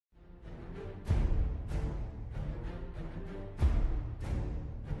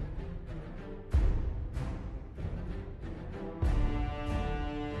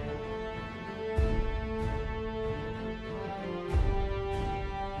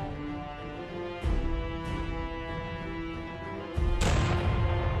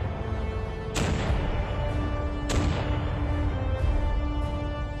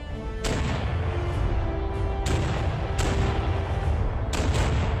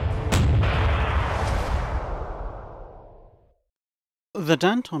The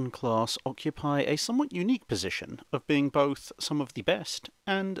Danton class occupy a somewhat unique position of being both some of the best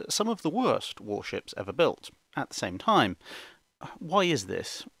and some of the worst warships ever built at the same time. Why is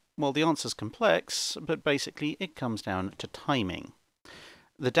this? Well, the answer's complex, but basically it comes down to timing.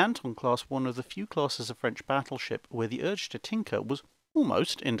 The Danton class was one of the few classes of French battleship where the urge to tinker was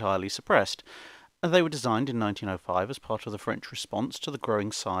almost entirely suppressed. They were designed in 1905 as part of the French response to the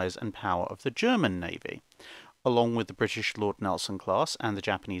growing size and power of the German Navy. Along with the British Lord Nelson class and the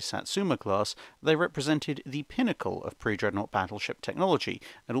Japanese Satsuma class, they represented the pinnacle of pre-dreadnought battleship technology,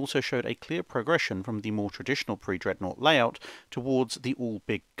 and also showed a clear progression from the more traditional pre-dreadnought layout towards the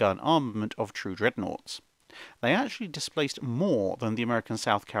all-big gun armament of true dreadnoughts. They actually displaced more than the American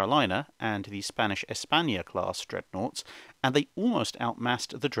South Carolina and the Spanish España class dreadnoughts, and they almost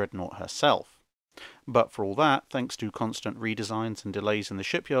outmassed the dreadnought herself. But for all that, thanks to constant redesigns and delays in the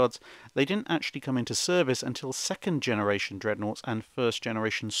shipyards, they didn't actually come into service until second-generation dreadnoughts and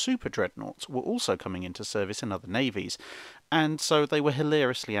first-generation super dreadnoughts were also coming into service in other navies, and so they were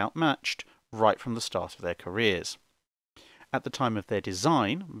hilariously outmatched right from the start of their careers. At the time of their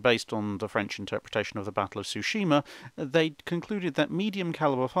design, based on the French interpretation of the Battle of Tsushima, they concluded that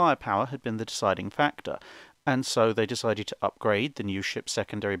medium-caliber firepower had been the deciding factor, and so they decided to upgrade the new ship's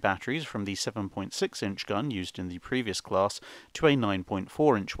secondary batteries from the 7.6-inch gun used in the previous class to a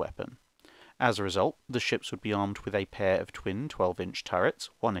 9.4-inch weapon. As a result, the ships would be armed with a pair of twin 12-inch turrets,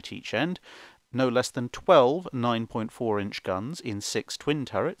 one at each end, no less than 12 9.4-inch guns in 6 twin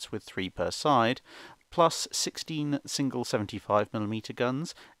turrets with 3 per side, plus 16 single 75mm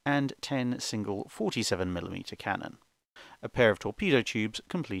guns and 10 single 47mm cannon. A pair of torpedo tubes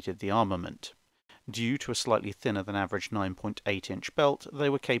completed the armament. Due to a slightly thinner than average 9.8-inch belt, they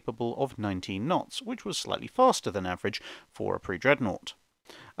were capable of 19 knots, which was slightly faster than average for a pre-dreadnought.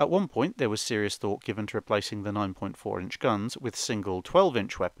 At one point, there was serious thought given to replacing the 9.4-inch guns with single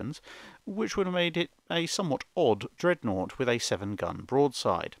 12-inch weapons, which would have made it a somewhat odd dreadnought with a 7-gun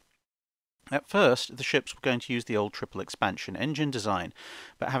broadside. At first, the ships were going to use the old triple expansion engine design,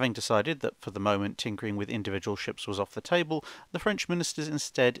 but having decided that for the moment tinkering with individual ships was off the table, the French ministers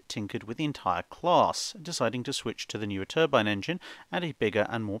instead tinkered with the entire class, deciding to switch to the newer turbine engine and a bigger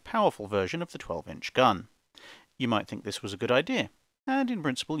and more powerful version of the 12-inch gun. You might think this was a good idea, and in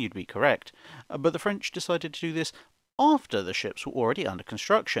principle you'd be correct, but the French decided to do this after the ships were already under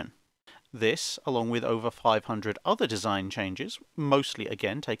construction. This, along with over 500 other design changes, mostly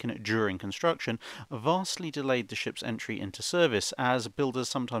again taken during construction, vastly delayed the ship's entry into service, as builders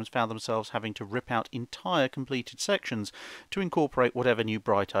sometimes found themselves having to rip out entire completed sections to incorporate whatever new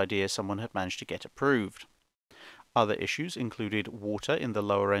bright idea someone had managed to get approved. Other issues included water in the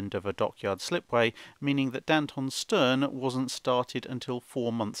lower end of a dockyard slipway, meaning that Danton's stern wasn't started until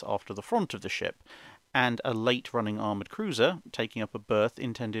 4 months after the front of the ship, and a late-running armoured cruiser taking up a berth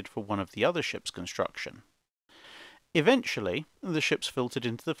intended for one of the other ships' construction. Eventually, the ships filtered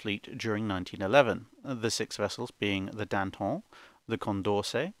into the fleet during 1911, the 6 vessels being the Danton, the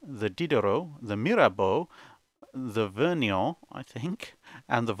Condorcet, the Diderot, the Mirabeau, the Vernion, I think,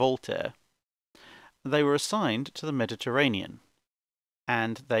 and the Voltaire. They were assigned to the Mediterranean,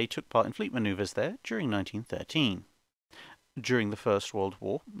 and they took part in fleet manoeuvres there during 1913. During the First World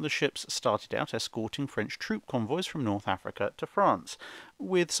War, the ships started out escorting French troop convoys from North Africa to France,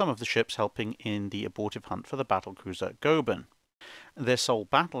 with some of the ships helping in the abortive hunt for the battlecruiser Goeben. Their sole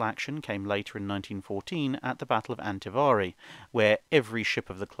battle action came later in 1914 at the Battle of Antivari, where every ship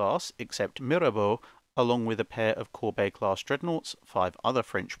of the class, except Mirabeau, along with a pair of Courbet-class dreadnoughts, 5 other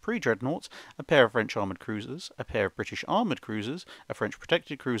French pre-dreadnoughts, a pair of French armoured cruisers, a pair of British armoured cruisers, a French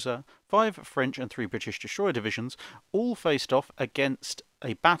protected cruiser, 5 French and 3 British destroyer divisions, all faced off against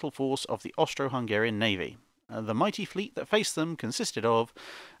a battle force of the Austro-Hungarian Navy. The mighty fleet that faced them consisted of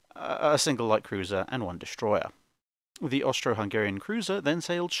a single light cruiser and 1 destroyer. The Austro-Hungarian cruiser then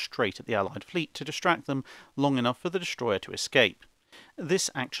sailed straight at the Allied fleet to distract them long enough for the destroyer to escape. This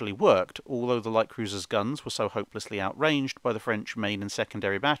actually worked, although the light cruiser's guns were so hopelessly outranged by the French main and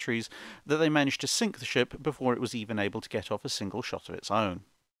secondary batteries that they managed to sink the ship before it was even able to get off a single shot of its own.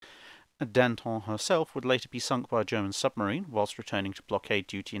 Danton herself would later be sunk by a German submarine whilst returning to blockade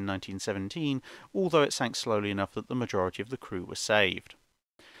duty in 1917, although it sank slowly enough that the majority of the crew were saved.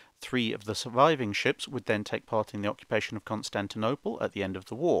 3 of the surviving ships would then take part in the occupation of Constantinople at the end of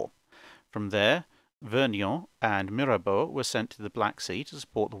the war. From there, Vernion and Mirabeau were sent to the Black Sea to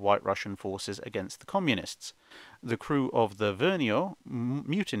support the White Russian forces against the Communists. The crew of the Vernion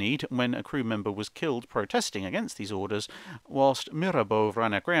mutinied when a crew member was killed protesting against these orders, whilst Mirabeau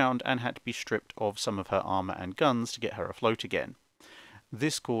ran aground and had to be stripped of some of her armour and guns to get her afloat again.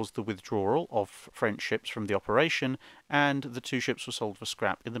 This caused the withdrawal of French ships from the operation, and the two ships were sold for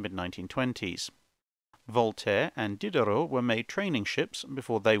scrap in the mid-1920s. Voltaire and Diderot were made training ships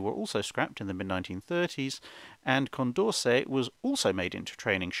before they were also scrapped in the mid-1930s, and Condorcet was also made into a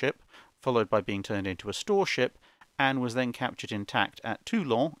training ship, followed by being turned into a store ship, and was then captured intact at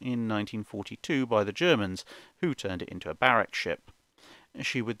Toulon in 1942 by the Germans, who turned it into a barrack ship.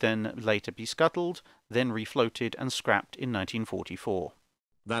 She would then later be scuttled, then refloated and scrapped in 1944.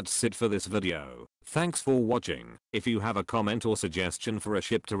 That's it for this video. Thanks for watching. If you have a comment or suggestion for a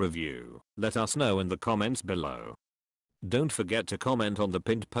ship to review, let us know in the comments below. Don't forget to comment on the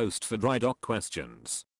pinned post for dry dock questions.